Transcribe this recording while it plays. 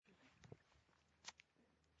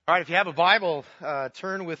All right, if you have a Bible,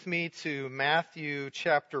 turn with me to Matthew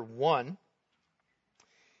chapter 1.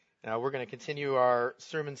 Now, we're going to continue our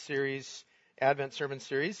sermon series, Advent sermon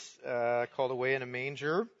series, called Away in a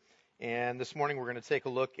Manger. And this morning we're going to take a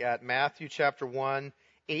look at Matthew chapter 1,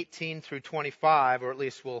 18 through 25, or at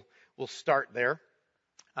least we'll start there.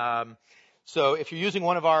 So if you're using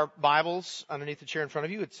one of our Bibles underneath the chair in front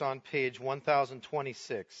of you, it's on page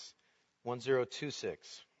 1026,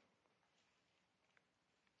 1026.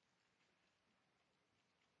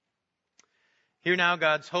 Hear now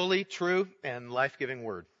God's holy, true, and life-giving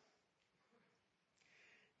word.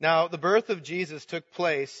 Now, the birth of Jesus took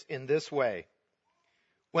place in this way.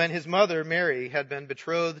 When his mother, Mary, had been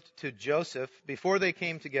betrothed to Joseph, before they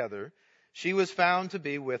came together, she was found to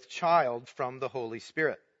be with child from the Holy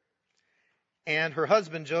Spirit. And her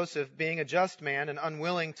husband, Joseph, being a just man and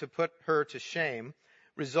unwilling to put her to shame,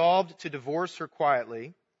 resolved to divorce her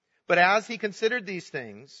quietly. But as he considered these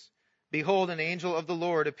things, behold, an angel of the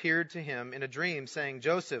Lord appeared to him in a dream, saying,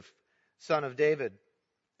 Joseph, son of David,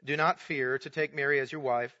 do not fear to take Mary as your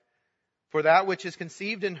wife, for that which is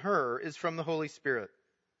conceived in her is from the Holy Spirit.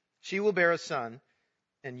 She will bear a son,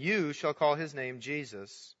 and you shall call his name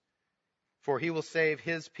Jesus, for he will save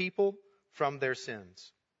his people from their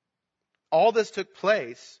sins. All this took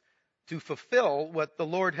place to fulfill what the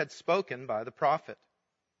Lord had spoken by the prophet.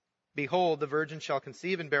 Behold, the virgin shall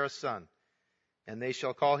conceive and bear a son, and they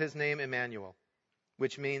shall call his name Emmanuel,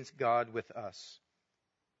 which means God with us.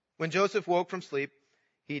 When Joseph woke from sleep,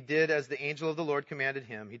 he did as the angel of the Lord commanded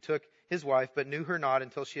him. He took his wife, but knew her not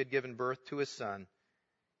until she had given birth to his son,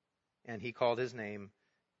 and he called his name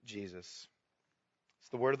Jesus. It's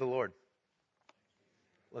the word of the Lord.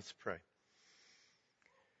 Let's pray.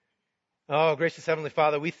 Oh, gracious Heavenly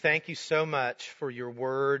Father, we thank you so much for your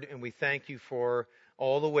word, and we thank you for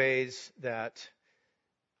all the ways that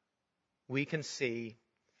we can see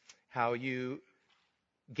how you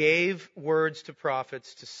gave words to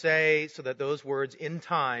prophets to say so that those words in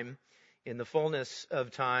time, in the fullness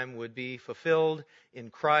of time, would be fulfilled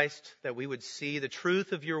in Christ, that we would see the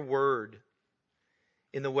truth of your word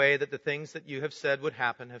in the way that the things that you have said would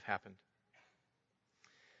happen have happened.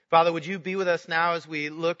 Father, would you be with us now as we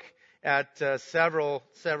look at several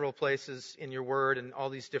places in your word and all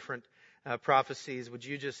these different prophecies? Would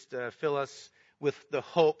you just fill us with the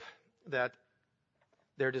hope that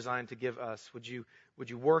they're designed to give us? Would you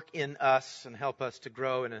work in us and help us to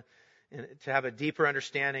grow and to have a deeper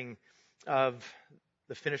understanding of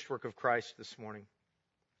the finished work of Christ this morning?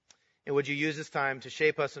 And would you use this time to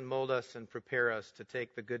shape us and mold us and prepare us to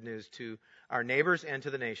take the good news to our neighbors and to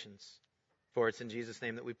the nations? For it's in Jesus'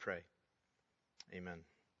 name that we pray. Amen.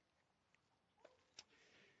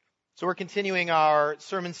 So we're continuing our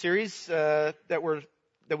sermon series that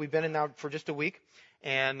we've been in now for just a week.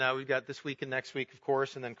 And we've got this week and next week, of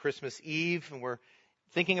course, and then Christmas Eve. And we're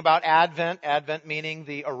thinking about Advent. Advent meaning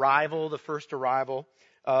the first arrival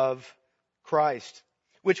of Christ,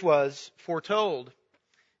 which was foretold.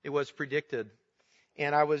 It was predicted.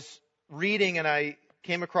 And I was reading and I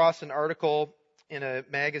came across an article in a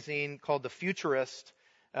magazine called The Futurist.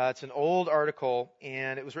 It's an old article,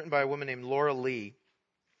 and it was written by a woman named Laura Lee.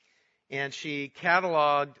 And she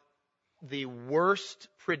cataloged the worst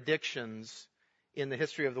predictions in the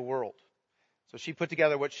history of the world. So she put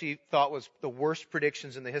together what she thought was the worst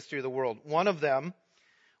predictions in the history of the world. One of them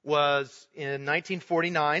was in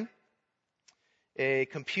 1949. A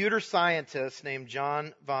computer scientist named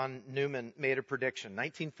John von Neumann made a prediction.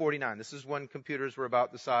 1949. This is when computers were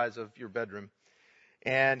about the size of your bedroom.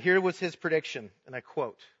 And here was his prediction, and I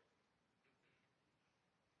quote,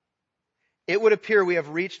 "It would appear we have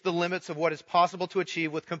reached the limits of what is possible to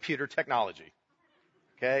achieve with computer technology."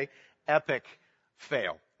 Okay? Epic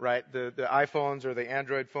fail, right? The iPhones or the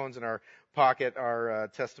Android phones in our pocket are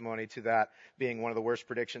testimony to that being one of the worst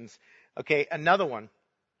predictions. Okay, another one.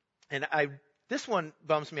 And this one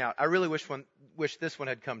bums me out. I really wish this one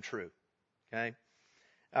had come true. Okay?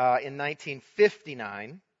 In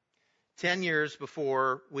 1959, 10 years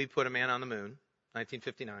before we put a man on the moon,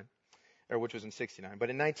 1959, or which was in 69.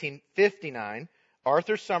 But in 1959,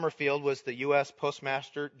 Arthur Summerfield was the U.S.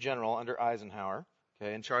 Postmaster General under Eisenhower,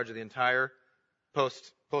 okay, in charge of the entire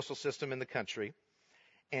postal system in the country.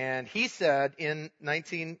 And he said in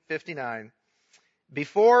 1959,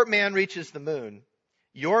 before man reaches the moon,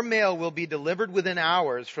 your mail will be delivered within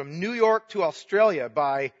hours from New York to Australia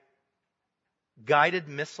by guided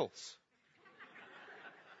missiles.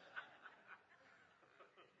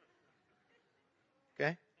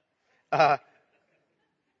 Okay?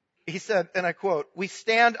 He said, and I quote, "We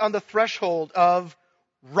stand on the threshold of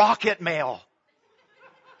rocket mail."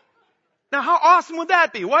 Now, how awesome would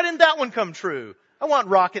that be? Why didn't that one come true? I want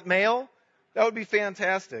rocket mail. That would be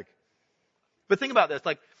fantastic. But think about this.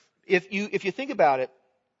 Like, if you think about it,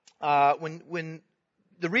 when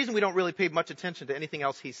the reason we don't really pay much attention to anything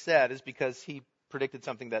else he said is because he predicted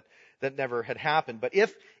something that never had happened. But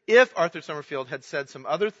if Arthur Summerfield had said some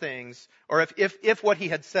other things, or if what he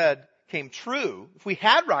had said came true, if we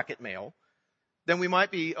had rocket mail, then we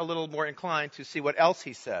might be a little more inclined to see what else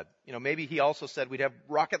he said. You know, maybe he also said we'd have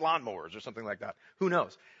rocket lawnmowers or something like that. Who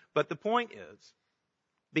knows? But the point is,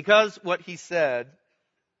 because what he said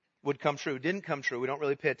would come true, didn't come true, we don't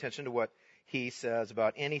really pay attention to what he says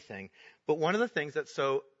about anything. But one of the things that's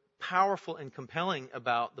so powerful and compelling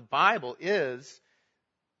about the Bible is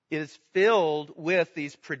it is filled with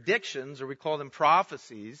these predictions, or we call them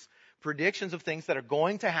prophecies, predictions of things that are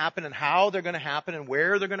going to happen and how they're going to happen and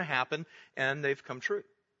where they're going to happen, and they've come true.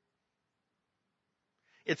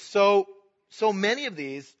 It's so many of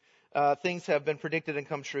these things have been predicted and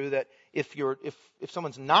come true that if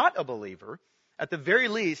someone's not a believer, at the very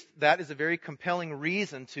least, that is a very compelling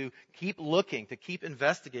reason to keep looking, to keep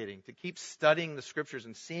investigating, to keep studying the Scriptures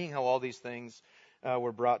and seeing how all these things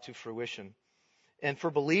were brought to fruition. And for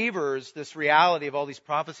believers, this reality of all these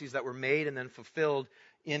prophecies that were made and then fulfilled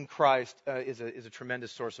in Christ is a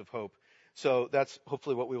tremendous source of hope. So that's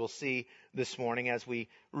hopefully what we will see this morning as we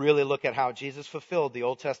really look at how Jesus fulfilled the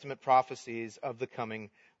Old Testament prophecies of the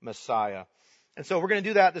coming Messiah. And so we're going to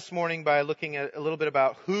do that this morning by looking at a little bit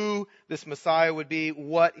about who this Messiah would be,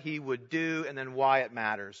 what he would do, and then why it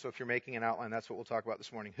matters. So if you're making an outline, that's what we'll talk about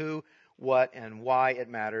this morning. Who, what, and why it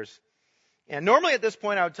matters. And normally at this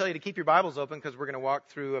point I would tell you to keep your Bibles open because we're going to walk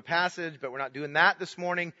through a passage, but we're not doing that this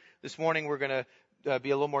morning. This morning we're going to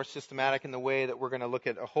be a little more systematic in the way that we're going to look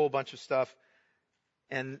at a whole bunch of stuff.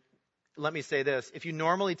 And let me say this. If you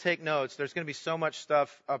normally take notes, there's going to be so much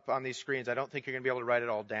stuff up on these screens, I don't think you're going to be able to write it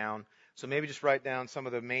all down. So maybe just write down some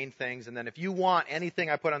of the main things. And then if you want anything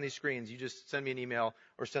I put on these screens, you just send me an email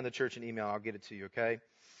or send the church an email. I'll get it to you, okay?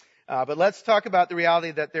 But let's talk about the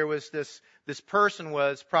reality that there was this person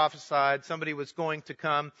was prophesied. Somebody was going to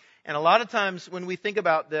come. And a lot of times when we think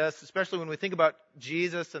about this, especially when we think about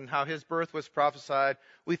Jesus and how his birth was prophesied,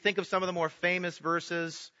 we think of some of the more famous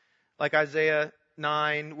verses like Isaiah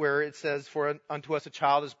 9, where it says, "For unto us a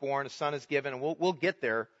child is born, a son is given," and we'll get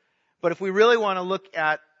there. But if we really want to look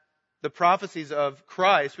at the prophecies of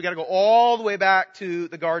Christ, we got to go all the way back to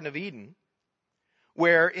the Garden of Eden,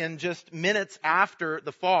 where in just minutes after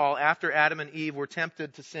the fall, after Adam and Eve were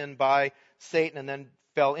tempted to sin by Satan and then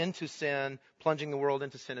fell into sin, plunging the world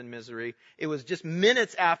into sin and misery, it was just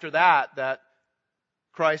minutes after that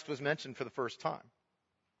Christ was mentioned for the first time.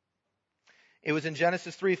 It was in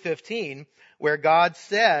Genesis 3:15 where God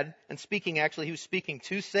said, and he was speaking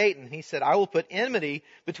to Satan, he said, "I will put enmity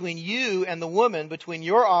between you and the woman, between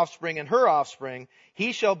your offspring and her offspring.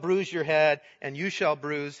 He shall bruise your head, and you shall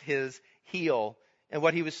bruise his heel." And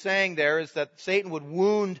what he was saying there is that Satan would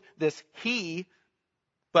wound this he,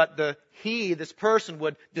 but this person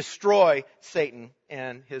would destroy Satan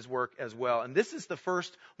and his work as well. And this is the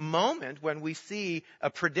first moment when we see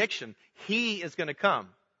a prediction. He is going to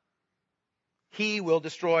come. He will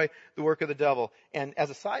destroy the work of the devil. And as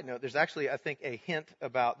a side note, there's actually, I think, a hint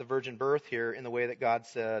about the virgin birth here in the way that God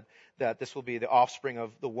said that this will be the offspring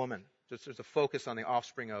of the woman. Just there's a focus on the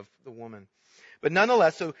offspring of the woman. But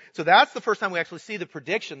nonetheless, so that's the first time we actually see the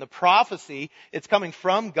prediction, the prophecy. It's coming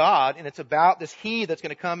from God, and it's about this he that's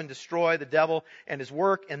going to come and destroy the devil and his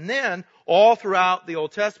work. And then, all throughout the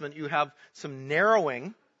Old Testament, you have some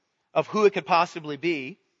narrowing of who it could possibly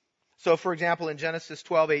be. So, for example, in Genesis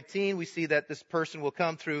 12:18, we see that this person will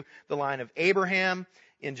come through the line of Abraham.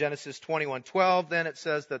 In Genesis 21:12, then it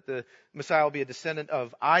says that the Messiah will be a descendant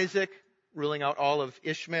of Isaac, ruling out all of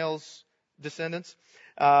Ishmael's descendants.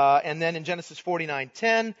 And then in Genesis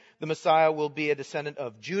 49:10, the Messiah will be a descendant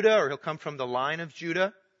of Judah, or he'll come from the line of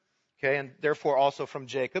Judah. Okay, and therefore also from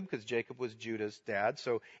Jacob, because Jacob was Judah's dad.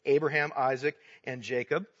 So Abraham, Isaac, and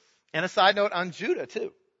Jacob. And a side note on Judah,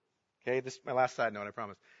 too. Okay, this is my last side note, I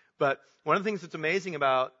promise. But one of the things that's amazing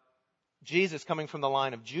about Jesus coming from the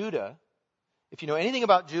line of Judah, if you know anything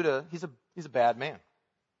about Judah, he's a bad man.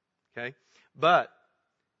 Okay? But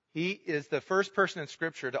he is the first person in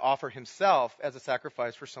Scripture to offer himself as a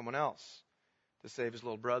sacrifice for someone else to save his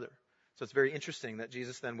little brother. So it's very interesting that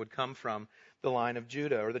Jesus then would come from the line of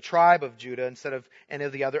Judah, or the tribe of Judah, instead of any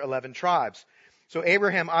of the other 11 tribes. So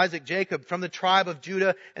Abraham, Isaac, Jacob from the tribe of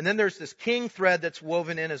Judah. And then there's this king thread that's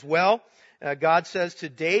woven in as well. God says to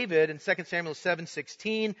David in 2 Samuel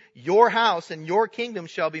 7:16, "Your house and your kingdom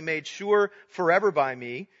shall be made sure forever by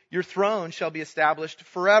me. Your throne shall be established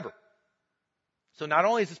forever." So not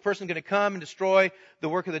only is this person going to come and destroy the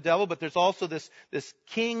work of the devil, but there's also this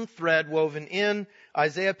king thread woven in.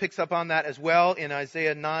 Isaiah picks up on that as well in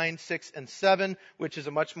Isaiah 9, 6, and 7, which is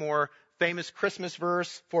a much more famous Christmas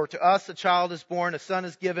verse. For to us a child is born, a son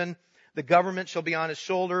is given, the government shall be on his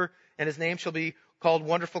shoulder, and his name shall be called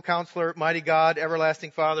Wonderful Counselor, Mighty God,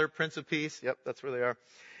 Everlasting Father, Prince of Peace. Yep, that's where they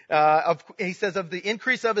are. He says, of the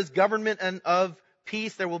increase of his government and of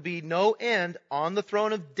peace there will be no end on the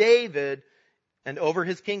throne of David and over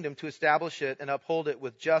his kingdom, to establish it and uphold it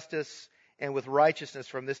with justice and with righteousness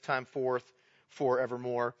from this time forth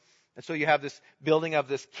forevermore. And so you have this building of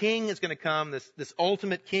this king is going to come, this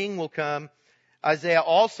ultimate king will come. Isaiah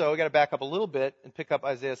also, we got to back up a little bit and pick up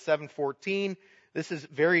Isaiah 7:14. This is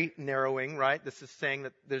very narrowing, right? This is saying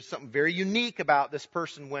that there's something very unique about this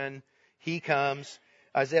person when he comes.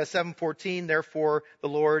 Isaiah 7:14, therefore the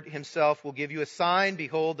Lord himself will give you a sign.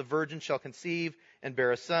 Behold, the virgin shall conceive and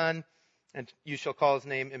bear a son, and you shall call his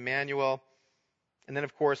name Emmanuel. And then,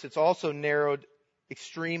 of course, it's also narrowed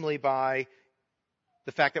extremely by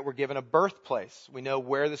the fact that we're given a birthplace. We know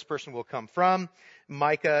where this person will come from.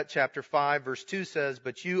 Micah chapter 5, verse 2 says,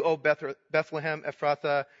 but you, O Bethlehem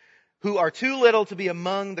Ephrathah, who are too little to be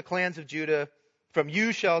among the clans of Judah, from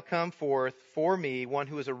you shall come forth for me one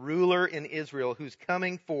who is a ruler in Israel, whose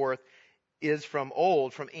coming forth is from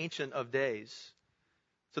old, from ancient of days.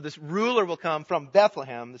 So this ruler will come from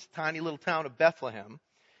Bethlehem, this tiny little town of Bethlehem,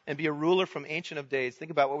 and be a ruler from ancient of days. Think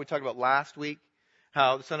about what we talked about last week,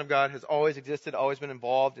 how the Son of God has always existed, always been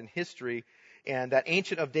involved in history. And that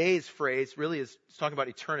ancient of days phrase really is talking about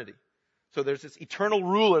eternity. So there's this eternal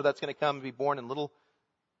ruler that's going to come and be born in little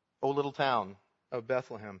town of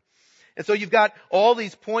Bethlehem. And so you've got all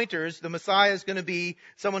these pointers. The Messiah is going to be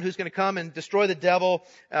someone who's going to come and destroy the devil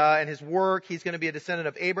and his work. He's going to be a descendant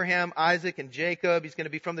of Abraham, Isaac, and Jacob. He's going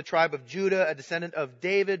to be from the tribe of Judah, a descendant of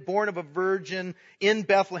David, born of a virgin in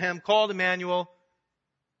Bethlehem, called Emmanuel.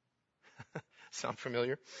 Sound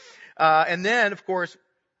familiar? And then, of course,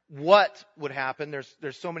 what would happen?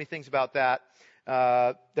 There's so many things about that.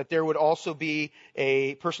 That there would also be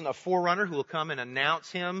a person, a forerunner, who will come and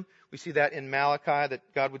announce him. We see that in Malachi, that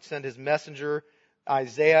God would send his messenger.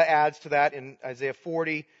 Isaiah adds to that in Isaiah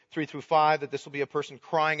 40, 3 through 5, that this will be a person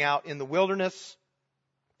crying out in the wilderness,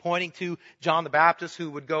 pointing to John the Baptist,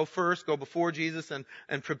 who would go before Jesus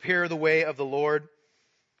and prepare the way of the Lord.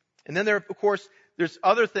 And then of course, there's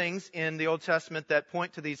other things in the Old Testament that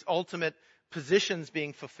point to these ultimate positions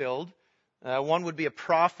being fulfilled. One would be a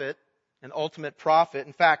prophet, an ultimate prophet.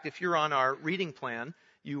 In fact, if you're on our reading plan,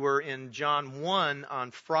 you were in John 1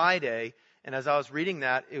 on Friday, and as I was reading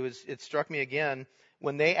that, it struck me again.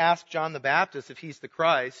 When they asked John the Baptist if he's the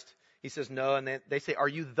Christ, he says no, and they say, are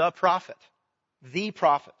you the prophet? The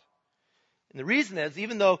prophet. And the reason is,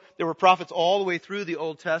 even though there were prophets all the way through the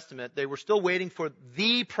Old Testament, they were still waiting for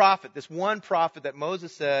the prophet, this one prophet that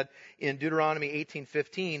Moses said in Deuteronomy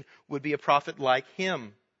 18:15 would be a prophet like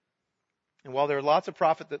him. And while there are lots of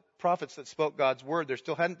prophets that spoke God's word, there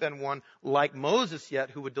still hadn't been one like Moses yet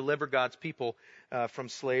who would deliver God's people from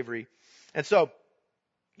slavery. And so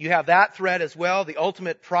you have that thread as well. The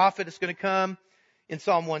ultimate prophet is going to come. In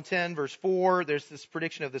Psalm 110, verse 4, there's this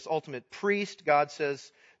prediction of this ultimate priest. God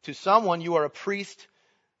says to someone, you are a priest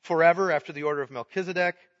forever after the order of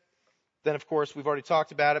Melchizedek. Then, of course, we've already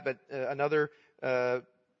talked about it, but another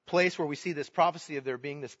place where we see this prophecy of there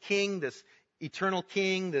being this king, this eternal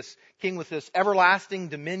king, this king with this everlasting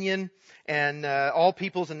dominion, and all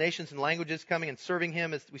peoples and nations and languages coming and serving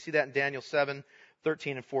him, as we see that in Daniel 7,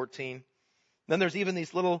 13 and 14. Then there's even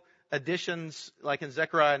these little additions, like in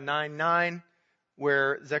Zechariah 9:9,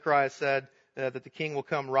 where Zechariah said that the king will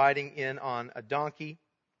come riding in on a donkey.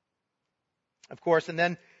 Of course, and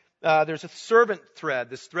then there's a servant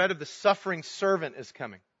thread. This thread of the suffering servant is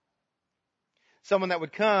coming. Someone that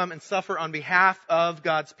would come and suffer on behalf of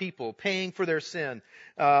God's people, paying for their sin.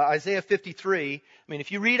 Isaiah 53, I mean,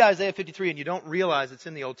 if you read Isaiah 53 and you don't realize it's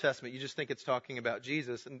in the Old Testament, you just think it's talking about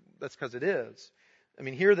Jesus, and that's because it is. I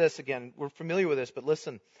mean, hear this again. We're familiar with this, but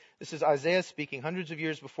listen. This is Isaiah speaking hundreds of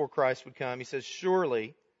years before Christ would come. He says,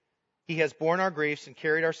 surely he has borne our griefs and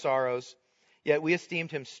carried our sorrows, yet we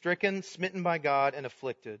esteemed him stricken, smitten by God, and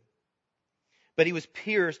afflicted. But he was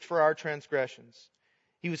pierced for our transgressions.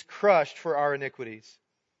 He was crushed for our iniquities.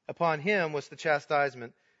 Upon him was the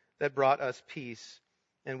chastisement that brought us peace,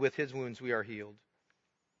 and with his wounds we are healed.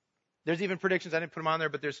 There's even predictions, I didn't put them on there,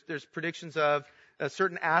 but there's predictions of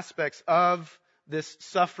certain aspects of this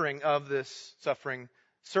suffering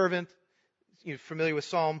servant. You're familiar with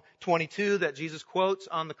Psalm 22 that Jesus quotes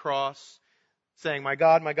on the cross, saying, my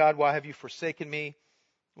God, why have you forsaken me?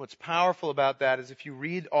 What's powerful about that is if you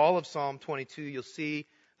read all of Psalm 22, you'll see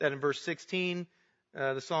that in verse 16,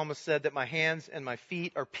 the psalmist said that my hands and my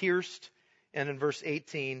feet are pierced. And in verse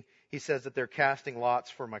 18, he says that they're casting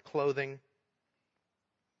lots for my clothing.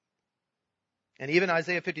 And even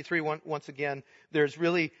Isaiah 53, once again, there's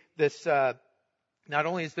really this, not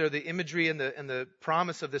only is there the imagery and the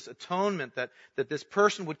promise of this atonement that this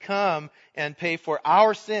person would come and pay for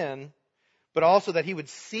our sin, but also that he would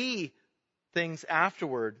see things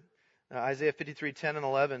afterward. Isaiah 53, 10 and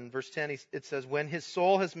 11, verse 10, it says, when his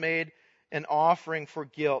soul has made an offering for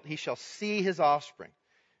guilt, he shall see his offspring.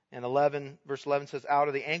 And verse 11 says, out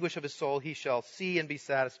of the anguish of his soul he shall see and be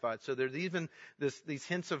satisfied. So there's even these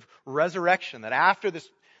hints of resurrection, that after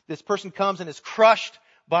this person comes and is crushed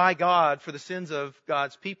by God for the sins of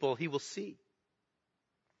God's people, he will see.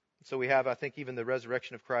 So we have, I think, even the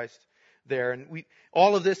resurrection of Christ there. And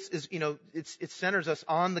all of this is, it centers us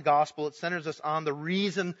on the gospel. It centers us on the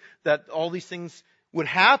reason that all these things would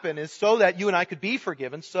happen is so that you and I could be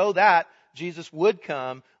forgiven, so that Jesus would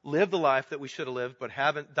come, live the life that we should have lived, but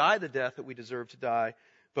haven't, died the death that we deserve to die,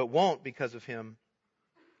 but won't because of him.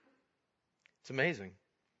 It's amazing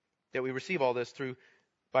that we receive all this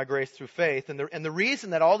by grace through faith. And the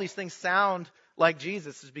reason that all these things sound like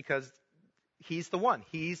Jesus is because he's the one.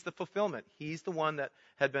 He's the fulfillment. He's the one that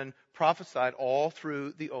had been prophesied all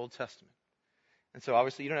through the Old Testament. And so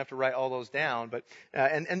obviously you don't have to write all those down, but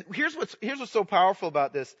and here's what's so powerful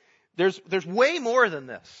about this. There's way more than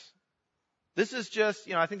this. This is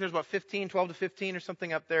just, I think there's about 12 to 15 or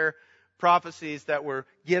something up there, prophecies that were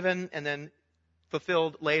given and then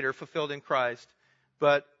fulfilled in Christ.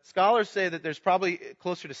 But scholars say that there's probably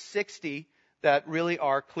closer to 60 that really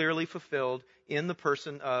are clearly fulfilled in the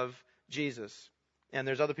person of Jesus. And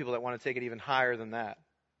there's other people that want to take it even higher than that.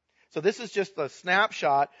 So this is just a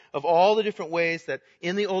snapshot of all the different ways that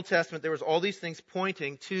in the Old Testament there was all these things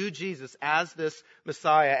pointing to Jesus as this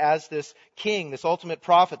Messiah, as this King, this ultimate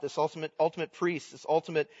prophet, this ultimate priest, this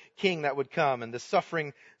ultimate King that would come, and this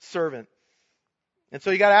suffering servant. And so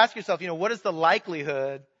you got to ask yourself, what is the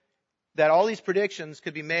likelihood that all these predictions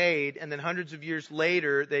could be made and then hundreds of years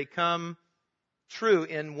later they come true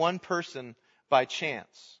in one person by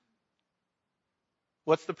chance?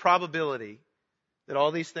 What's the probability that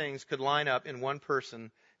all these things could line up in one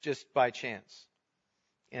person just by chance?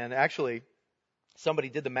 And actually, somebody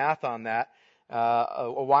did the math on that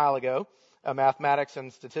a while ago. A mathematics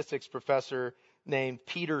and statistics professor named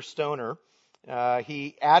Peter Stoner.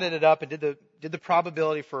 He added it up and did the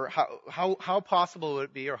probability for how possible would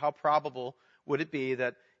it be, or how probable would it be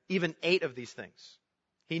that even 8 of these things.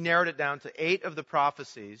 He narrowed it down to 8 of the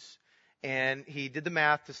prophecies, and he did the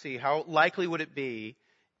math to see how likely would it be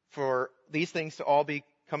for these things to all be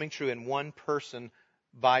coming true in one person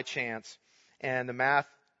by chance. And the math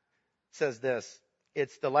says this.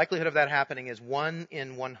 It's the likelihood of that happening is 1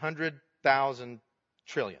 in 100,000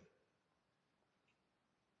 trillion.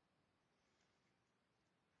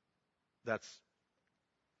 That's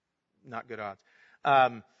not good odds.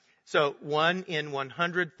 So 1 in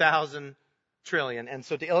 100,000 trillion. And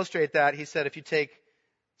so to illustrate that, he said if you take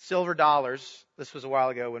silver dollars, this was a while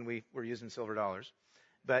ago when we were using silver dollars,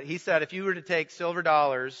 but he said if you were to take silver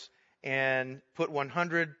dollars and put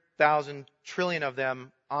 100,000 trillion of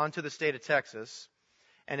them onto the state of Texas,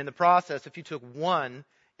 and in the process, if you took one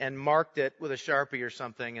and marked it with a Sharpie or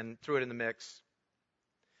something and threw it in the mix,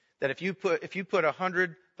 that if you put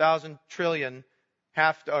 100,000 trillion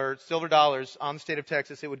silver dollars on the state of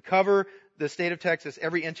Texas, it would cover the state of Texas,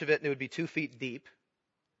 every inch of it, and it would be 2 feet deep.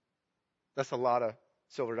 That's a lot of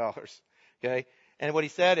silver dollars. Okay? And what he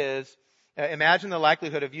said is, imagine the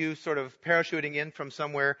likelihood of you sort of parachuting in from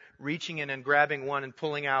somewhere, reaching in and grabbing one and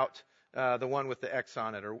pulling out the one with the X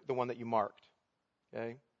on it, or the one that you marked.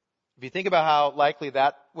 Okay? If you think about how likely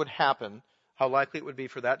that would happen, how likely it would be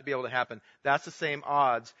for that to be able to happen, that's the same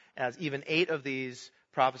odds as even 8 of these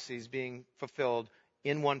prophecies being fulfilled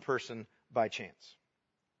in one person by chance.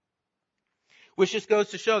 Which just goes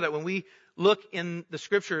to show that when we look in the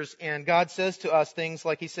scriptures and God says to us things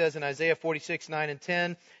like he says in Isaiah 46, 9 and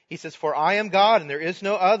 10, he says, "For I am God and there is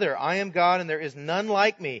no other. I am God and there is none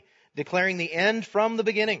like me, declaring the end from the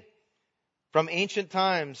beginning, from ancient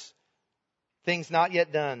times, things not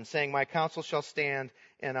yet done, saying, my counsel shall stand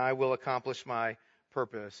and I will accomplish my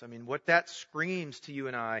purpose." I mean, what that screams to you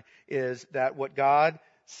and I is that what God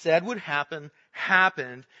said would happen,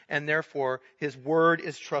 happened, and therefore his word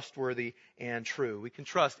is trustworthy and true. We can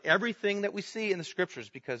trust everything that we see in the scriptures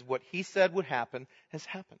because what he said would happen has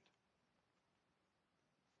happened.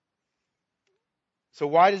 So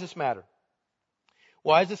why does this matter?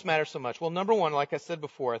 Why does this matter so much? Well, number one, like I said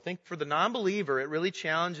before, I think for the non-believer, it really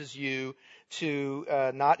challenges you to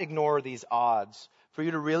not ignore these odds for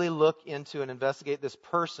you to really look into and investigate this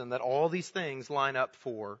person that all these things line up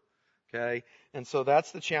for. Okay? And so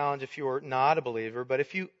that's the challenge if you're not a believer. But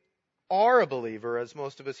if you are a believer, as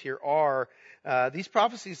most of us here are, these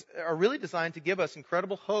prophecies are really designed to give us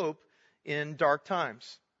incredible hope in dark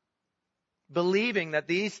times. Believing that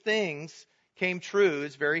these things came true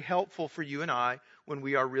is very helpful for you and I when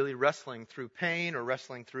we are really wrestling through pain or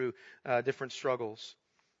wrestling through different struggles.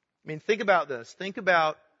 I mean, think about this. Think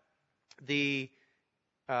about the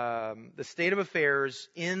state of affairs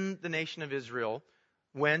in the nation of Israel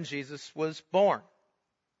when Jesus was born.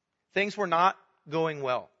 Things were not going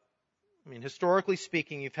well. I mean, historically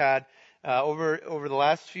speaking, you've had over the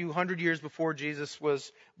last few hundred years before Jesus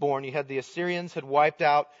was born, you had the Assyrians had wiped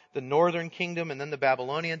out the northern kingdom, and then the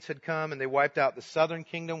Babylonians had come and they wiped out the southern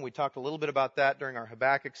kingdom. We talked a little bit about that during our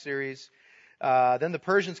Habakkuk series. Then the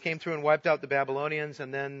Persians came through and wiped out the Babylonians,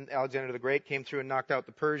 and then Alexander the Great came through and knocked out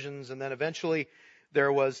the Persians, and then eventually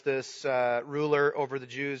there was this ruler over the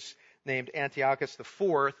Jews named Antiochus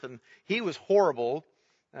IV, and he was horrible.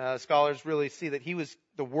 Scholars really see that he was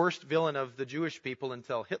the worst villain of the Jewish people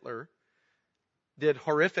until Hitler did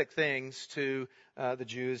horrific things to the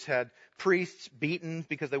Jews, had priests beaten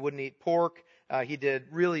because they wouldn't eat pork. He did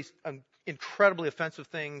really incredibly offensive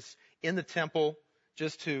things in the temple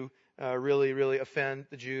just to really, really offend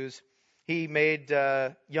the Jews. He made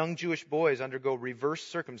young Jewish boys undergo reverse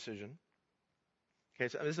circumcision. Okay,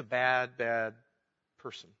 so this is a bad, bad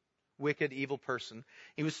person. Wicked, evil person.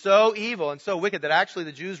 He was so evil and so wicked that actually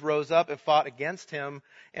the Jews rose up and fought against him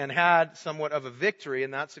and had somewhat of a victory.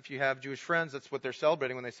 And that's, if you have Jewish friends, that's what they're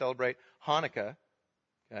celebrating when they celebrate Hanukkah.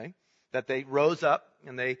 Okay, that they rose up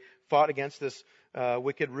and they fought against this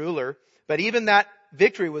wicked ruler. But even that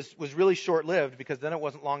victory was really short-lived, because then it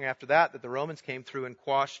wasn't long after that the Romans came through and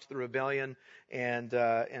quashed the rebellion and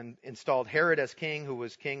installed Herod as king, who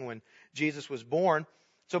was king when Jesus was born.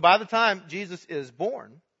 So by the time Jesus is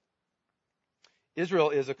born, Israel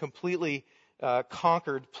is a completely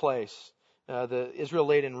conquered place. Israel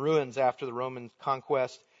laid in ruins after the Roman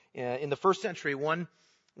conquest. In the first century, one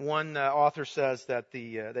author says that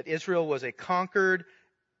that Israel was a conquered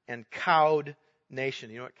and cowed nation.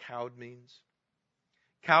 You know what cowed means?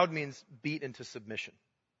 Cowed means beat into submission.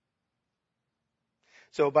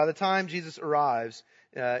 So by the time Jesus arrives,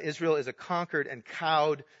 Israel is a conquered and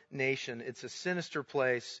cowed nation. It's a sinister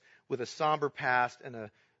place with a somber past and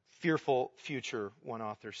a fearful future, one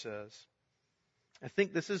author says. I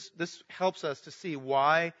think this helps us to see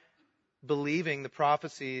why believing the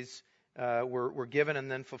prophecies were given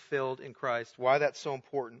and then fulfilled in Christ, why that's so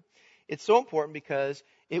important. It's so important because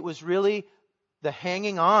it was really the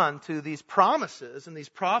hanging on to these promises and these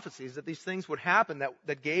prophecies that these things would happen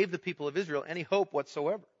that gave the people of Israel any hope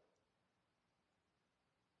whatsoever.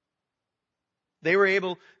 They were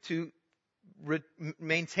able to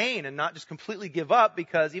maintain and not just completely give up,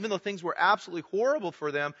 because even though things were absolutely horrible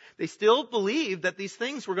for them, they still believed that these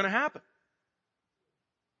things were going to happen.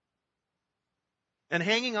 And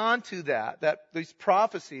hanging on to that these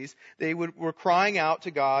prophecies, they were crying out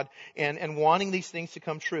to God and wanting these things to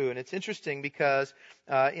come true. And it's interesting because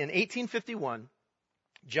in 1851,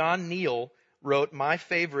 John Neal wrote my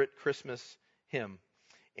favorite Christmas hymn.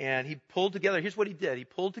 And he pulled together, here's what he did. He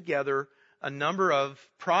pulled together a number of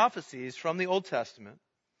prophecies from the Old Testament,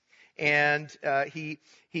 and he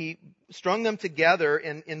strung them together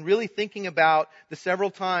in really thinking about the several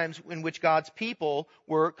times in which God's people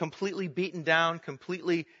were completely beaten down,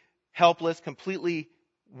 completely helpless, completely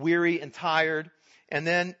weary and tired. And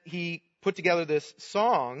then he put together this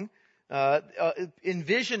song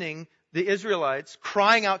envisioning the Israelites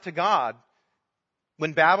crying out to God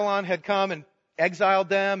when Babylon had come and exiled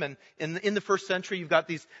them. And in the first century, you've got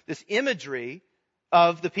this imagery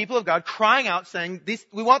of the people of God crying out, saying,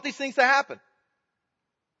 we want these things to happen.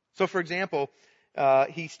 So, for example,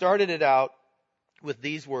 he started it out with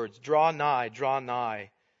these words, draw nigh,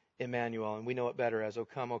 Emmanuel. And we know it better as, O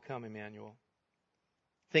come, Emmanuel.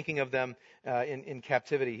 Thinking of them in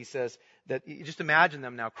captivity, he says that you just imagine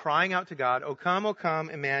them now crying out to God, O come,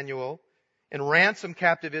 Emmanuel, and ransom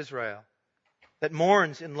captive Israel that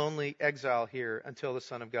mourns in lonely exile here until the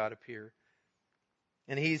Son of God appear.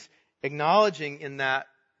 And he's acknowledging in that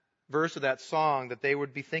verse of that song that they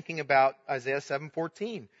would be thinking about Isaiah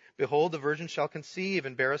 7:14. Behold, the virgin shall conceive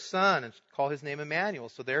and bear a son and call his name Emmanuel.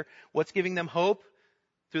 So what's giving them hope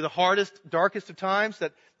through the hardest, darkest of times?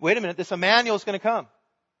 That, wait a minute, this Emmanuel is going to come.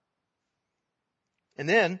 And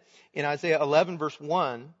then in Isaiah 11 verse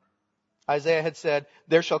 1, Isaiah had said,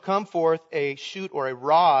 there shall come forth a shoot or a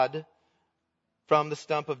rod from the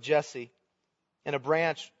stump of Jesse, and a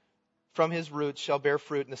branch from his roots shall bear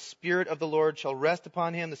fruit, and the Spirit of the Lord shall rest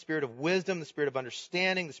upon him, the Spirit of wisdom, the Spirit of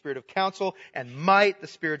understanding, the Spirit of counsel and might, the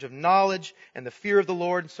Spirit of knowledge and the fear of the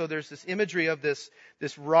Lord. And so there's this imagery of this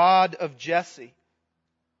rod of Jesse,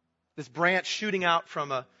 this branch shooting out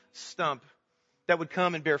from a stump that would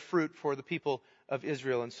come and bear fruit for the people of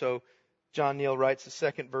Israel. And so John Neal writes the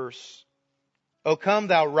second verse, O come,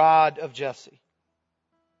 thou rod of Jesse,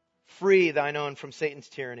 free thine own from Satan's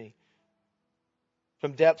tyranny.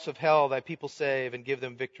 From depths of hell thy people save, and give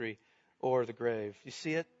them victory o'er the grave. You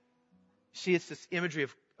see it? You see, it's this imagery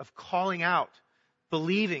of calling out,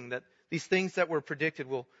 believing that these things that were predicted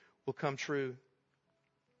will come true.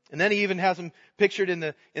 And then he even has them pictured in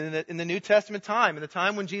the New Testament time, in the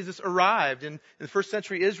time when Jesus arrived in the first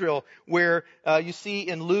century Israel, where you see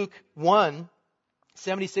in Luke 1,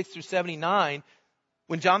 76 through 79,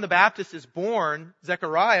 when John the Baptist is born,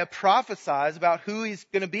 Zechariah prophesies about who he's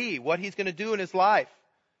going to be, what he's going to do in his life.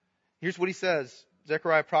 Here's what he says,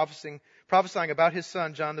 Zechariah prophesying about his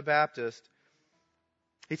son, John the Baptist.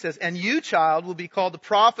 He says, And you, child, will be called the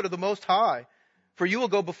prophet of the Most High, for you will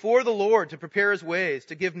go before the Lord to prepare his ways,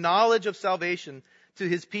 to give knowledge of salvation to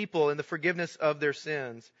his people and the forgiveness of their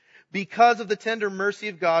sins, because of the tender mercy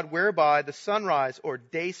of God, whereby the sunrise or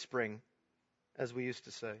dayspring, as we used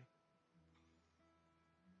to say,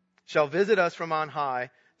 shall visit us from on high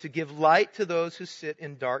to give light to those who sit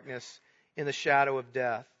in darkness in the shadow of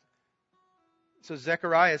death. So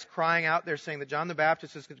Zechariah is crying out there saying that John the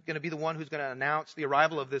Baptist is going to be the one who's going to announce the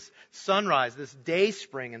arrival of this sunrise, this day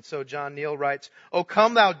spring. And so John Neal writes, O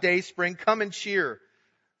come thou day spring, come and cheer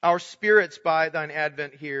our spirits by thine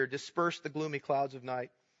advent here. Disperse the gloomy clouds of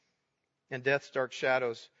night and death's dark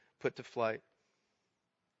shadows put to flight.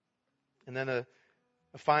 And then a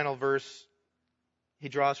final verse he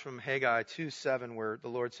draws from Haggai 2:7, where the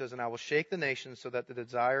Lord says, And I will shake the nations so that the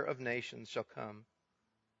desire of nations shall come.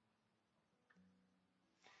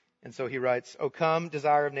 And so he writes, O come,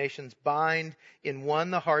 desire of nations, bind in one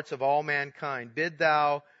the hearts of all mankind. Bid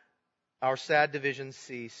thou our sad divisions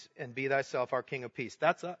cease, and be thyself our King of peace.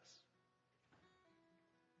 That's us.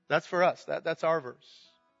 That's for us. That's our verse.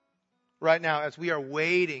 Right now, as we are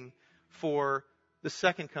waiting for the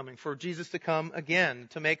second coming, for Jesus to come again,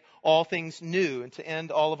 to make all things new, and to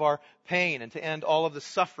end all of our pain, and to end all of the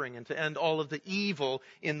suffering, and to end all of the evil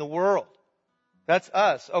in the world. That's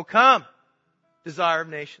us. Oh, come, desire of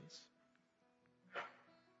nations.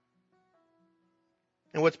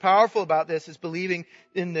 And what's powerful about this is believing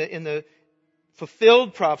in the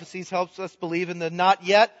fulfilled prophecies helps us believe in the not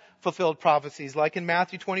yet fulfilled prophecies. Like in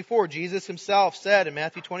Matthew 24, Jesus himself said in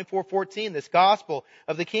Matthew 24:14, this gospel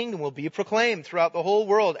of the kingdom will be proclaimed throughout the whole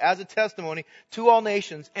world as a testimony to all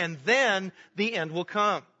nations, and then the end will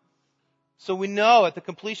come. So we know at the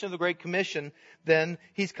completion of the Great Commission, then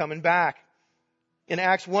he's coming back. In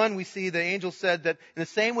Acts 1, we see the angel said that in the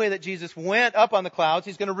same way that Jesus went up on the clouds,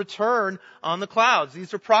 he's going to return on the clouds.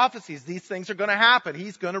 These are prophecies. These things are going to happen.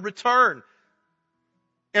 He's going to return.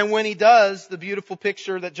 And when he does, the beautiful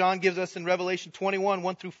picture that John gives us in Revelation 21,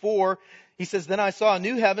 1 through 4, he says, Then I saw a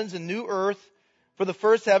new heavens and new earth, for the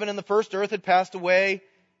first heaven and the first earth had passed away,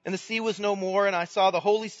 and the sea was no more. And I saw the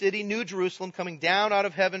holy city, New Jerusalem, coming down out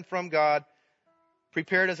of heaven from God,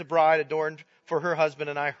 prepared as a bride adorned for her husband.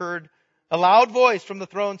 And I heard a loud voice from the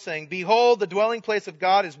throne saying, Behold, the dwelling place of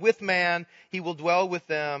God is with man. He will dwell with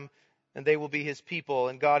them, and they will be his people,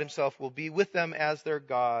 and God himself will be with them as their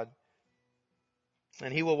God.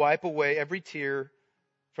 And he will wipe away every tear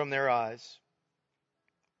from their eyes.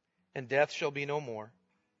 And death shall be no more.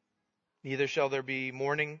 Neither shall there be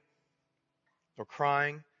mourning, nor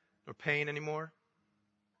crying, nor pain anymore.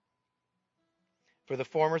 For the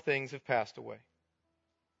former things have passed away.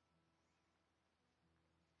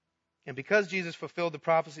 And because Jesus fulfilled the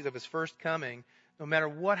prophecies of his first coming, no matter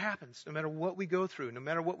what happens, no matter what we go through, no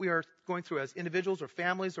matter what we are going through as individuals or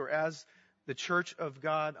families or as the church of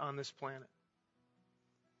God on this planet,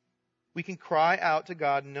 we can cry out to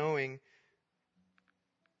God knowing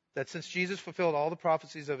that since Jesus fulfilled all the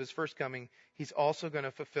prophecies of his first coming, he's also going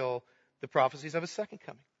to fulfill the prophecies of his second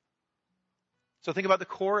coming. So think about the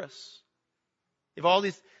chorus. You have all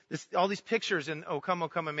these pictures in O Come,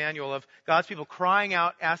 Emmanuel, of God's people crying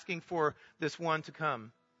out, asking for this one to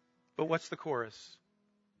come. But what's the chorus?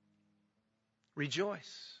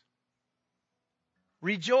 Rejoice.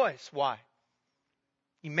 Rejoice. Why?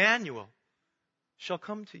 Emmanuel shall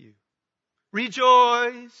come to you.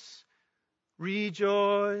 Rejoice,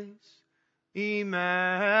 rejoice, Emmanuel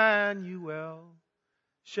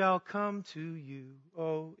shall come to you,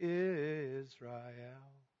 O Israel.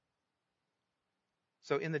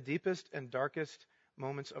 So in the deepest and darkest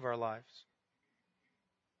moments of our lives,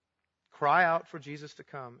 cry out for Jesus to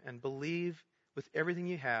come and believe with everything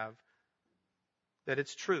you have that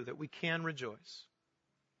it's true, that we can rejoice.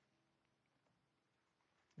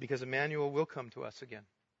 Because Emmanuel will come to us again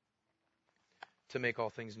to make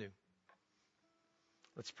all things new.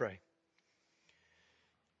 Let's pray.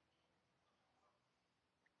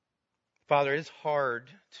 Father, it is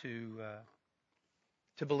hard to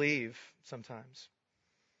believe sometimes.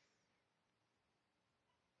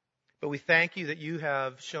 But we thank you that you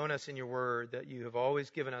have shown us in your word that you have always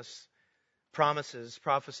given us promises,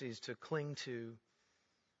 prophecies to cling to,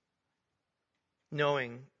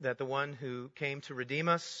 knowing that the one who came to redeem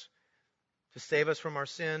us, to save us from our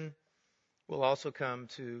sin, will also come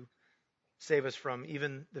to save us from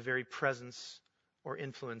even the very presence or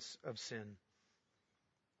influence of sin.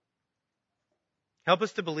 Help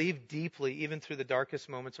us to believe deeply, even through the darkest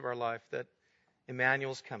moments of our life, that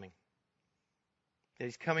Emmanuel's coming. That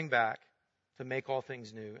he's coming back to make all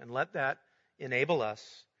things new. And let that enable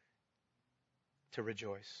us to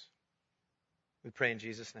rejoice. We pray in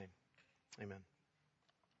Jesus' name. Amen.